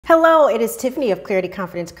Hello, it is Tiffany of Clarity,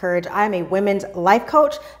 Confidence, Courage. I am a women's life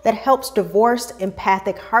coach that helps divorced,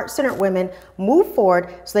 empathic, heart-centered women move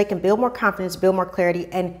forward so they can build more confidence, build more clarity,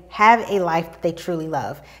 and have a life that they truly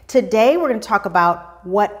love. Today, we're going to talk about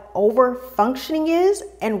what over-functioning is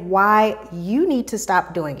and why you need to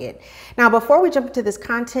stop doing it. Now, before we jump into this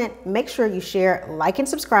content, make sure you share, like, and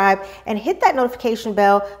subscribe, and hit that notification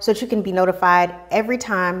bell so that you can be notified every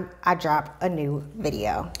time I drop a new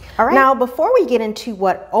video. All right. Now, before we get into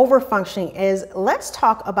what over-functioning is, let's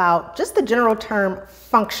talk about just the general term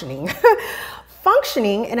functioning.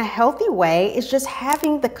 Functioning in a healthy way is just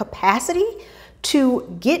having the capacity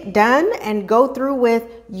to get done and go through with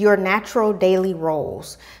your natural daily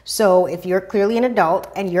roles. So if you're clearly an adult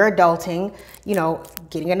and you're adulting,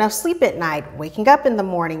 getting enough sleep at night, waking up in the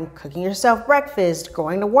morning, cooking yourself breakfast,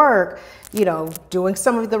 going to work, doing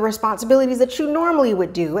some of the responsibilities that you normally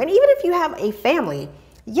would do. And even if you have a family,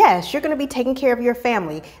 yes, you're going to be taking care of your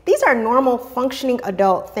family. These are normal functioning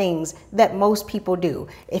adult things that most people do.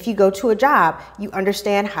 If you go to a job, you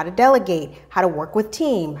understand how to delegate, how to work with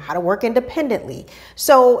team, how to work independently.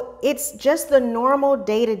 So it's just the normal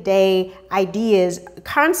day-to-day ideas,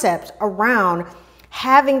 concepts around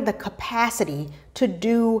having the capacity to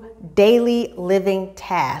do daily living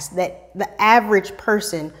tasks that the average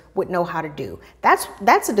person would know how to do.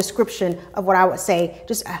 That's a description of what I would say,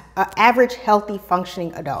 just an average, healthy,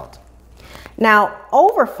 functioning adult. Now,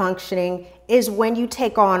 over-functioning is when you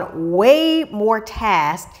take on way more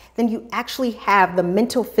tasks than you actually have the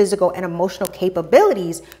mental, physical, and emotional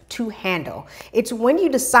capabilities to handle. It's when you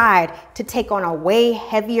decide to take on a way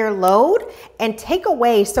heavier load and take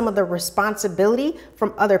away some of the responsibility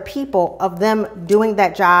from other people of them doing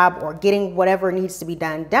that job or getting whatever needs to be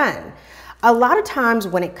done. A lot of times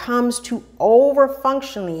when it comes to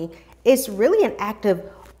over-functioning, it's really an act of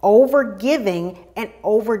over-giving and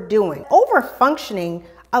overdoing. Over-functioning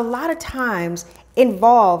a lot of times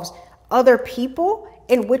involves other people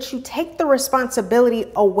in which you take the responsibility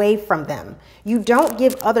away from them. You don't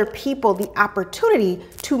give other people the opportunity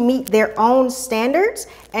to meet their own standards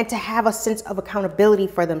and to have a sense of accountability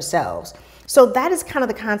for themselves. So that is kind of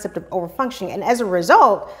the concept of overfunctioning. And as a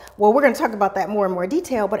result, well, we're going to talk about that more and more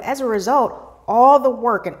detail, but as a result, all the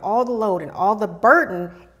work and all the load and all the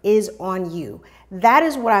burden is on you. That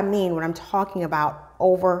is what I mean when I'm talking about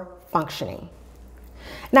overfunctioning.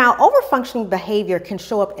 Now, overfunctioning behavior can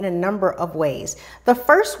show up in a number of ways. The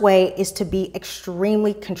first way is to be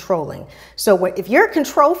extremely controlling. So if you're a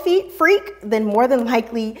control freak, then more than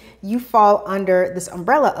likely you fall under this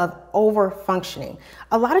umbrella of overfunctioning.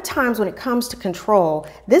 A lot of times when it comes to control,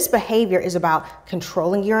 this behavior is about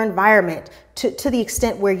controlling your environment to the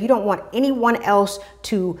extent where you don't want anyone else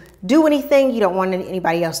to do anything. You don't want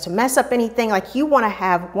anybody else to mess up anything. Like, you want to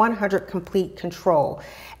have 100 complete control.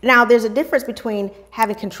 Now, there's a difference between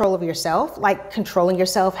having control of yourself, like controlling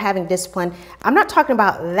yourself, having discipline. I'm not talking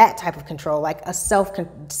about that type of control, like a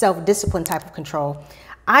self-discipline type of control.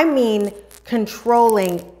 I mean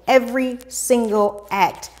controlling every single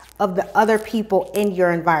act of the other people in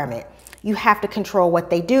your environment. You have to control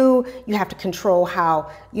what they do. You have to control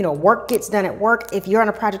how, work gets done at work. If you're on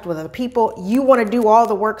a project with other people, you want to do all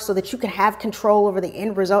the work so that you can have control over the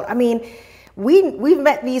end result. I mean, we've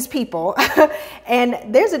met these people and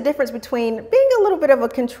there's a difference between being a little bit of a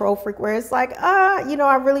control freak where it's like, I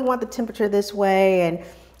really want the temperature this way. And,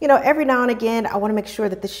 every now and again, I want to make sure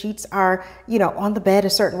that the sheets are, on the bed a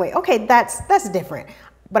certain way. Okay, that's different.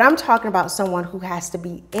 But I'm talking about someone who has to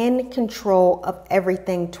be in control of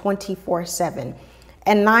everything 24/7.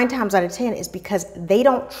 And 9 times out of 10 is because they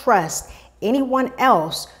don't trust anyone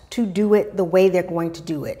else to do it the way they're going to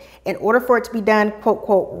do it. In order for it to be done, quote,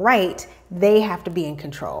 quote, right, they have to be in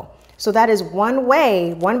control. So that is one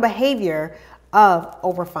way, one behavior of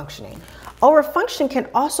overfunctioning. Overfunctioning can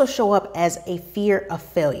also show up as a fear of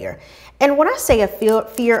failure. And when I say a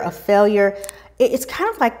fear of failure, it's kind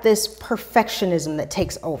of like this perfectionism that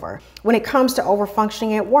takes over when it comes to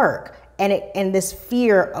overfunctioning at work and this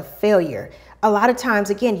fear of failure. A lot of times,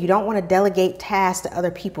 again, you don't want to delegate tasks to other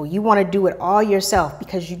people. You want to do it all yourself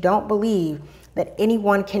because you don't believe that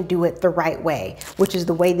anyone can do it the right way, which is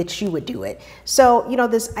the way that you would do it. So,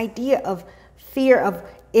 this idea of fear of,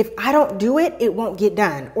 if I don't do it, it won't get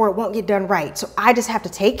done or it won't get done right. So I just have to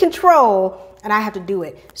take control and I have to do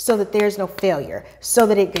it so that there's no failure, so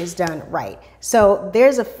that it gets done right. So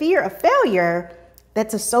there's a fear of failure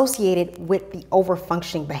that's associated with the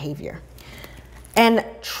overfunctioning behavior. And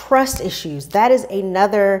trust issues, that is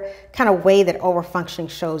another kind of way that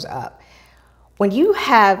overfunctioning shows up. When you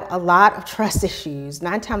have a lot of trust issues,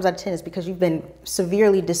 9 times out of 10 is because you've been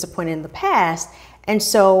severely disappointed in the past And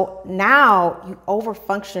so now you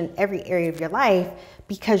overfunction in every area of your life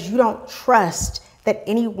because you don't trust that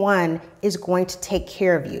anyone is going to take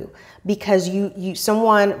care of you, because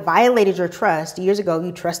someone violated your trust years ago.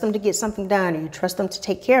 You trust them to get something done, or you trust them to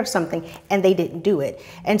take care of something, and they didn't do it.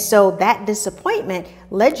 And so that disappointment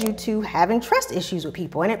led you to having trust issues with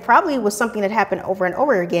people. And it probably was something that happened over and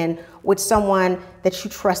over again with someone that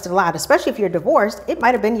you trusted a lot, especially if you're divorced. It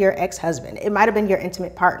might have been your ex-husband. It might have been your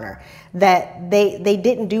intimate partner that they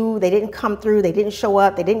didn't come through, they didn't show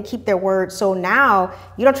up, they didn't keep their word. So now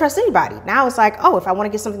you don't trust anybody. Now it's like, oh, if I want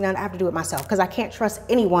to get something done, I have to do it myself, because I can't trust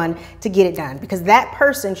anyone to get it done, because that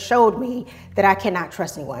person showed me that I cannot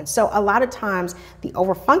trust anyone. So a lot of times the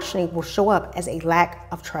overfunctioning will show up as a lack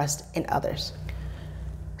of trust in others.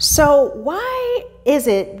 So why is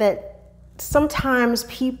it that sometimes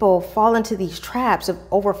people fall into these traps of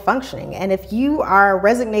overfunctioning? And if you are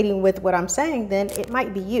resonating with what I'm saying, then it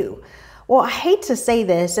might be you. Well, I hate to say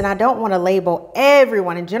this, and I don't want to label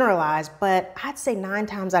everyone and generalize, but I'd say 9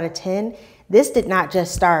 times out of 10, this did not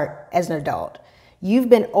just start as an adult. You've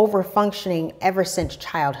been overfunctioning ever since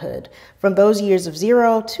childhood, from those years of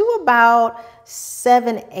 0 to about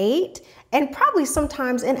 7, 8, and probably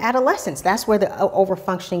sometimes in adolescence. That's where the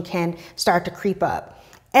overfunctioning can start to creep up.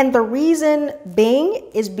 And the reason being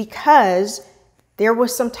is because there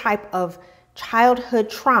was some type of childhood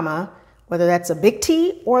trauma, whether that's a big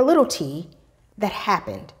T or a little t, that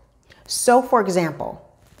happened. So for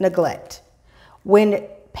example, neglect. When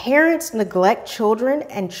parents neglect children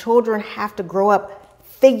and children have to grow up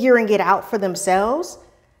figuring it out for themselves,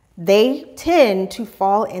 they tend to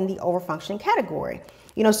fall in the overfunctioning category.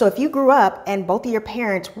 You know, so if you grew up and both of your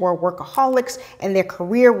parents were workaholics and their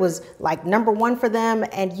career was like #1 for them,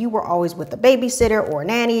 and you were always with a babysitter or a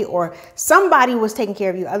nanny, or somebody was taking care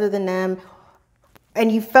of you other than them,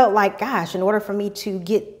 and you felt like, gosh, in order for me to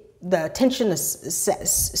get the attention, the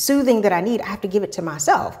soothing that I need, I have to give it to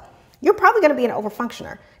myself. You're probably going to be an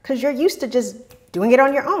overfunctioner because you're used to just doing it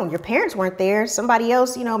on your own. Your parents weren't there. Somebody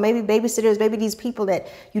else, you know, maybe babysitters, maybe these people that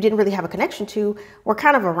you didn't really have a connection to were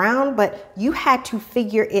kind of around, but you had to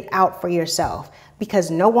figure it out for yourself because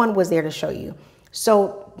no one was there to show you.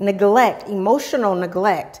 So neglect, emotional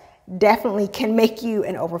neglect, definitely can make you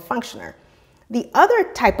an overfunctioner. The other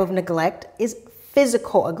type of neglect is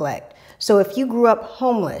physical neglect. So if you grew up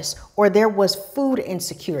homeless, or there was food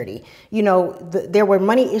insecurity, you know, there were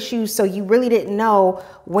money issues, so you really didn't know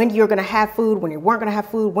when you're going to have food, when you weren't going to have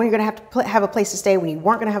food, when you're going to have a place to stay, when you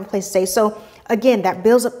weren't going to have a place to stay. So again, that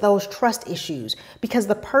builds up those trust issues because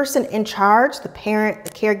the person in charge, the parent,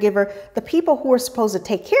 the caregiver, the people who are supposed to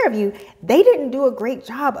take care of you, they didn't do a great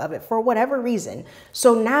job of it for whatever reason.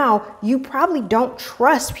 So now you probably don't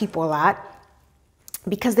trust people a lot,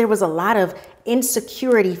 because there was a lot of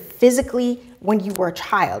insecurity physically when you were a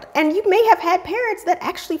child. And you may have had parents that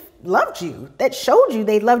actually loved you, that showed you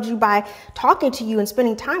they loved you by talking to you and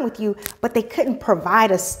spending time with you, but they couldn't provide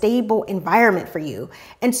a stable environment for you.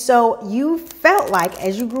 And so you felt like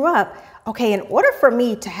as you grew up, okay, in order for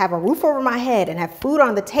me to have a roof over my head and have food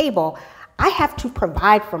on the table, I have to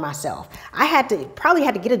provide for myself. Probably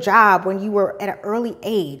had to get a job when you were at an early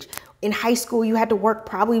age. In high school, you had to work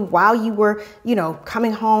probably while you were, you know,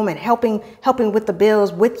 coming home and helping with the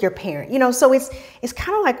bills with your parent. You know, so it's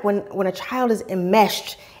kind of like when a child is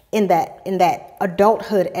enmeshed in that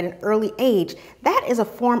adulthood at an early age, that is a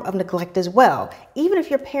form of neglect as well. Even if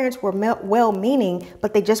your parents were well-meaning,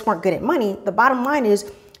 but they just weren't good at money, the bottom line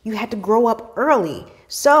is you had to grow up early.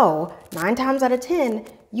 So 9 times out of 10,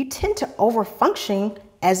 you tend to overfunction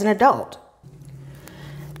as an adult.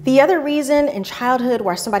 The other reason in childhood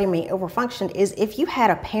why somebody may overfunction is if you had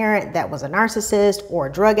a parent that was a narcissist or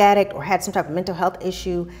a drug addict or had some type of mental health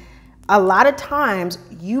issue. A lot of times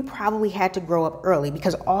you probably had to grow up early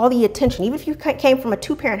because all the attention, even if you came from a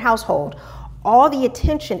 2-parent household, all the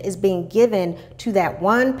attention is being given to that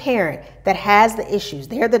one parent that has the issues.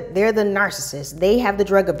 They're the narcissist. They have the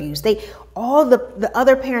drug abuse. All the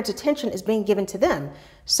other parents' attention is being given to them.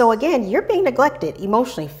 So again, you're being neglected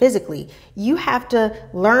emotionally, physically. You have to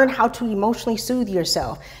learn how to emotionally soothe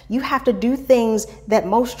yourself. You have to do things that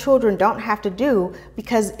most children don't have to do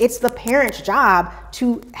because it's the parent's job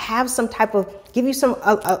to have some type of, give you some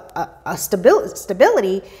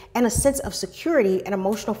stability and a sense of security and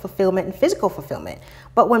emotional fulfillment and physical fulfillment.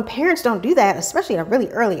 But when parents don't do that, especially at a really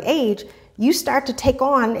early age, you start to take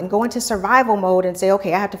on and go into survival mode and say,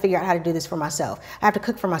 okay, I have to figure out how to do this for myself. I have to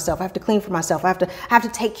cook for myself. I have to clean for myself. I have to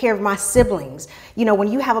take care of my siblings. You know,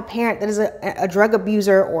 when you have a parent that is a drug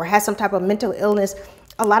abuser or has some type of mental illness,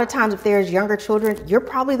 a lot of times if there's younger children, you're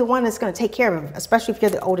probably the one that's going to take care of them, especially if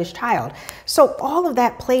you're the oldest child. So all of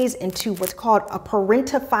that plays into what's called a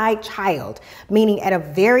parentified child, meaning at a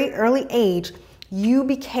very early age, you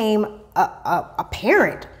became a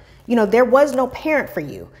parent. You know, there was no parent for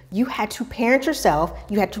you. You had to parent yourself.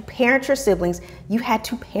 You had to parent your siblings. You had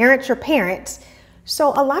to parent your parents. So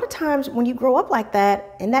a lot of times when you grow up like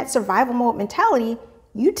that, in that survival mode mentality,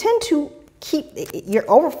 you tend to you're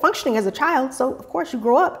over-functioning as a child. So of course you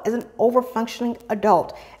grow up as an over-functioning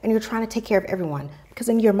adult and you're trying to take care of everyone because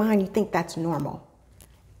in your mind, you think that's normal.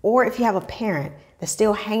 Or if you have a parent that's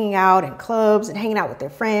still hanging out in clubs and hanging out with their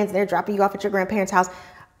friends, and they're dropping you off at your grandparents' house,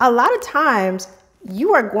 a lot of times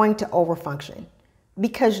you are going to over-function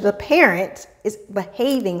because the parent is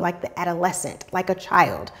behaving like the adolescent, like a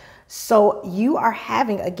child. So you are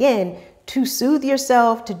having, again, to soothe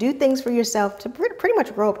yourself, to do things for yourself, to pretty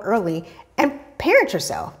much grow up early and parent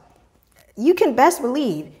yourself. You can best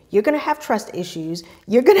believe you're going to have trust issues.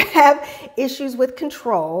 You're going to have issues with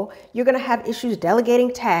control. You're going to have issues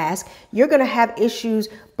delegating tasks. You're going to have issues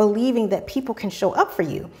believing that people can show up for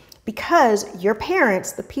you because your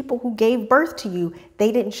parents, the people who gave birth to you,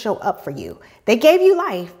 they didn't show up for you. They gave you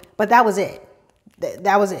life, but that was it.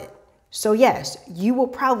 That was it. So yes, you will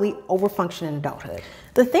probably overfunction in adulthood.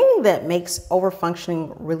 The thing that makes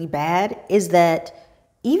overfunctioning really bad is that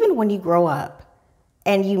even when you grow up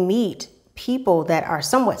and you meet people that are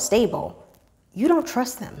somewhat stable, you don't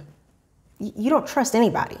trust them. You don't trust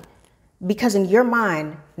anybody because in your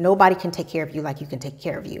mind, nobody can take care of you like you can take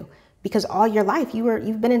care of you because all your life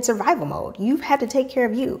you've been in survival mode. You've had to take care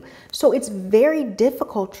of you. So it's very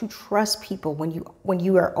difficult to trust people when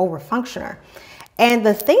you are overfunctioner. And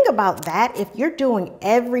the thing about that, if you're doing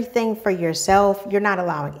everything for yourself, you're not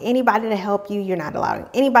allowing anybody to help you, you're not allowing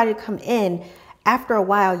anybody to come in, after a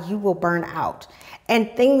while, you will burn out. And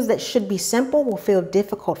things that should be simple will feel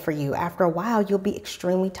difficult for you. After a while, you'll be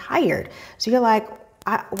extremely tired. So you're like,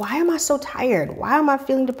 why am I so tired? Why am I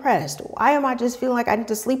feeling depressed? Why am I just feeling like I need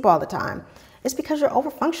to sleep all the time? It's because you're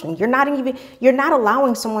overfunctioning. You're not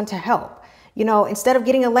allowing someone to help. You know, instead of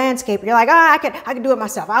getting a landscaper, you're like, I can do it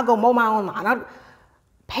myself. I'll go mow my own lawn.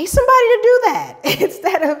 Pay somebody to do that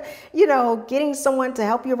instead of, getting someone to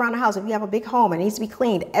help you around the house. If you have a big home and it needs to be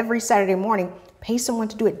cleaned every Saturday morning, pay someone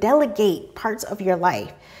to do it. Delegate parts of your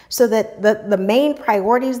life so that the main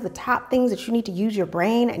priorities, the top things that you need to use your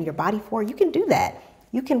brain and your body for, you can do that.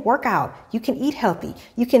 You can work out. You can eat healthy.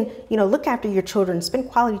 You can, look after your children, spend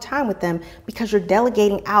quality time with them because you're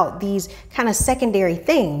delegating out these kind of secondary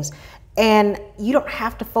things. And you don't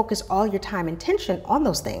have to focus all your time and attention on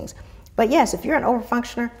those things. But yes, if you're an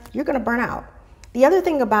overfunctioner, you're going to burn out. The other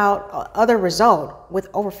thing about other result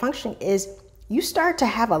with overfunctioning is you start to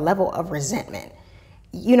have a level of resentment.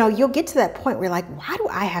 You'll get to that point where you're like, why do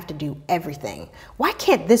I have to do everything? Why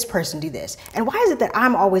can't this person do this? And why is it that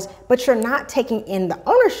but you're not taking in the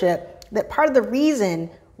ownership that part of the reason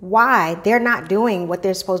why they're not doing what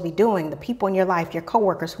they're supposed to be doing, the people in your life, your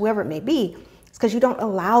coworkers, whoever it may be, is because you don't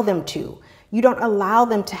allow them to. You don't allow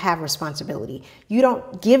them to have responsibility. You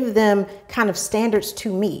don't give them kind of standards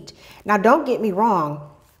to meet. Now, don't get me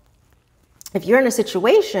wrong. If you're in a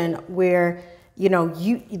situation where,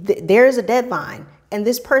 there is a deadline and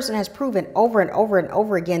this person has proven over and over and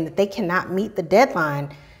over again that they cannot meet the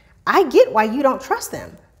deadline, I get why you don't trust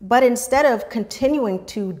them. But instead of continuing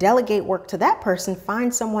to delegate work to that person,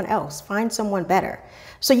 find someone else, find someone better.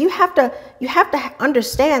 So you have to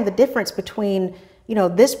understand the difference between,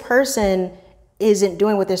 this person isn't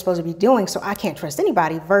doing what they're supposed to be doing, so I can't trust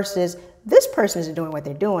anybody, versus this person isn't doing what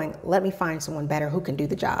they're doing. Let me find someone better who can do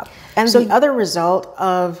the job. And so the other result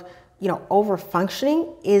of,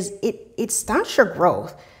 over-functioning is it stunts your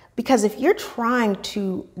growth, because if you're trying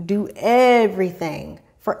to do everything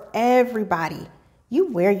for everybody, you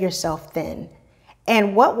wear yourself thin.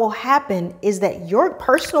 And what will happen is that your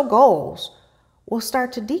personal goals will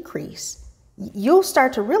start to decrease. You'll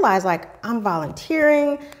start to realize, like, I'm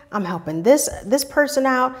volunteering, I'm helping this person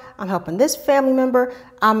out, I'm helping this family member,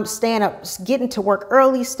 I'm staying up, getting to work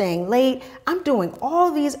early, staying late. I'm doing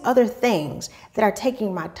all these other things that are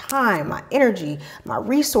taking my time, my energy, my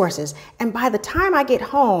resources. And by the time I get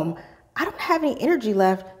home, I don't have any energy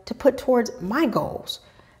left to put towards my goals.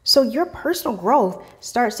 So your personal growth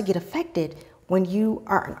starts to get affected when you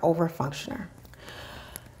are an overfunctioner.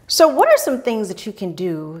 So what are some things that you can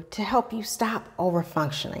do to help you stop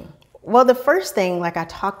overfunctioning? Well, the first thing, like I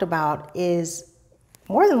talked about, is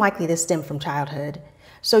more than likely this stem from childhood.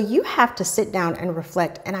 So you have to sit down and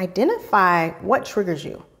reflect and identify what triggers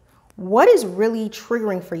you. What is really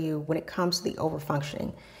triggering for you when it comes to the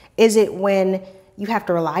overfunctioning? Is it when you have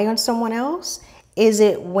to rely on someone else? Is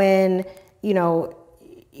it when,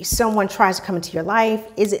 someone tries to come into your life?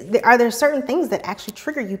 Are there certain things that actually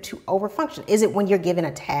trigger you to overfunction? Is it when you're given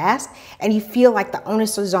a task and you feel like the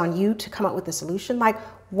onus is on you to come up with a solution? Like,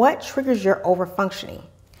 what triggers your overfunctioning?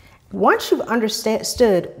 Once you've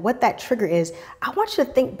understood what that trigger is, I want you to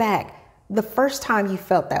think back the first time you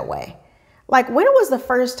felt that way. Like, when was the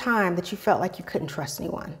first time that you felt like you couldn't trust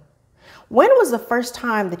anyone? When was the first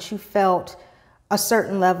time that you felt a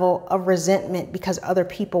certain level of resentment because other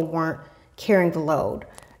people weren't carrying the load?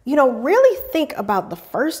 You know, really think about the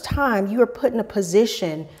first time you were put in a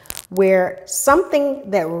position where something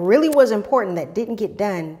that really was important that didn't get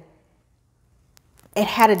done, it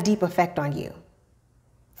had a deep effect on you.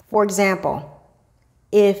 For example,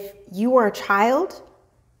 if you were a child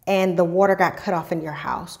and the water got cut off in your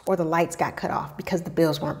house, or the lights got cut off because the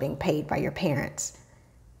bills weren't being paid by your parents,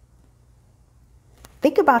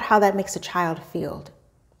 think about how that makes a child feel.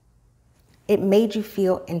 It made you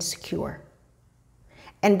feel insecure.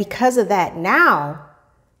 And because of that, now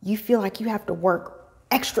you feel like you have to work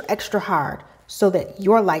extra hard so that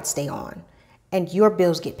your lights stay on and your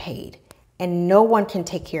bills get paid, and no one can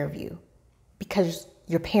take care of you because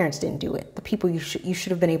your parents didn't do it, the people you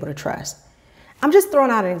should have been able to trust. I'm just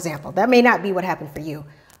throwing out an example. That may not be what happened for you,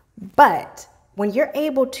 but when you're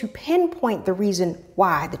able to pinpoint the reason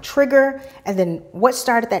why, the trigger, and then what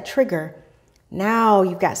started that trigger, now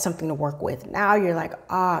you've got something to work with. Now you're like,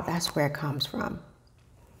 that's where it comes from.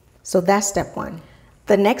 So that's step one.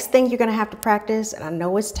 The next thing you're gonna have to practice, and I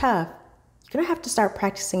know it's tough, you're gonna have to start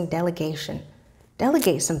practicing delegation.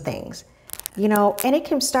 Delegate some things, you know, and it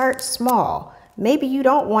can start small. Maybe you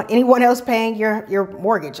don't want anyone else paying your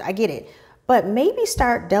mortgage, I get it. But maybe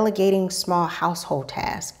start delegating small household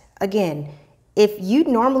tasks. Again, if you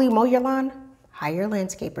normally mow your lawn, hire a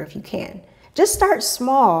landscaper if you can. Just start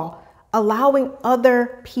small, allowing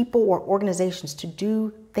other people or organizations to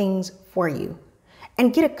do things for you.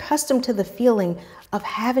 And get accustomed to the feeling of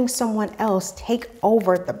having someone else take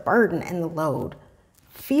over the burden and the load.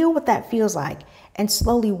 Feel what that feels like and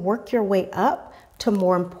slowly work your way up to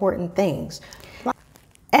more important things.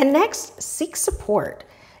 And next, seek support.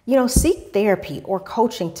 You know, seek therapy or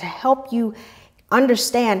coaching to help you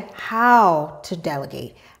understand how to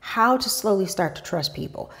delegate, how to slowly start to trust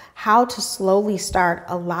people, how to slowly start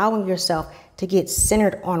allowing yourself to get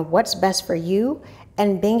centered on what's best for you,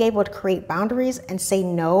 and being able to create boundaries and say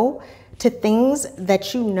no to things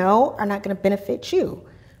that you know are not going to benefit you.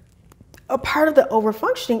 A part of the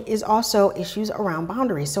overfunctioning is also issues around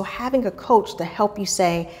boundaries. So having a coach to help you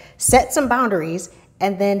set some boundaries,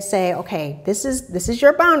 and then say, okay, this is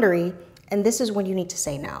your boundary, and this is when you need to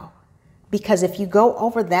say no. Because if you go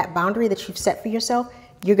over that boundary that you've set for yourself,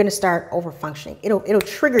 you're gonna start overfunctioning. It'll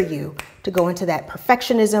trigger you to go into that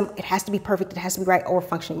perfectionism. It has to be perfect, it has to be right,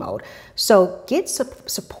 overfunctioning mode. So get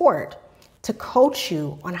support to coach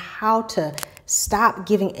you on how to stop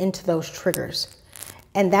giving into those triggers.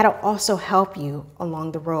 And that'll also help you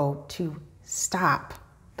along the road to stop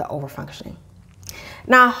the overfunctioning.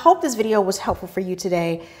 Now, I hope this video was helpful for you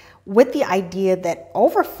today with the idea that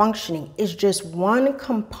overfunctioning is just one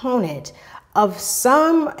component of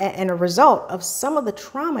and a result of some of the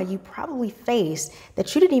trauma you probably faced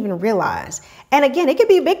that you didn't even realize. And again, it could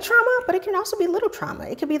be a big trauma, but it can also be little trauma.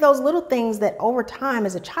 It could be those little things that over time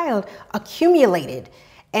as a child accumulated,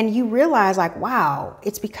 and you realize like, wow,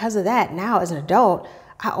 it's because of that. Now as an adult,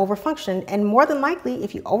 I overfunction. And more than likely,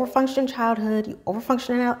 if you overfunction in childhood, you overfunction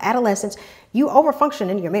in adolescence, you overfunction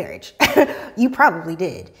in your marriage. You probably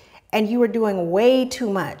did. And you were doing way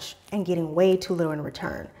too much and getting way too little in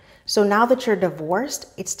return. So now that you're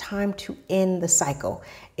divorced, it's time to end the cycle.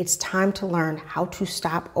 It's time to learn how to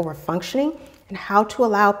stop overfunctioning and how to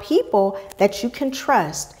allow people that you can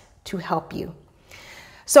trust to help you.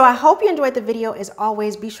 So I hope you enjoyed the video. As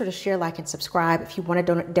always, be sure to share, like, and subscribe. If you want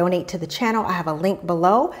to donate to the channel, I have a link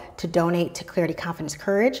below to donate to Clarity, Confidence,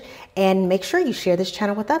 Courage. And make sure you share this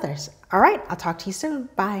channel with others. All right, I'll talk to you soon.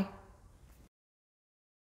 Bye.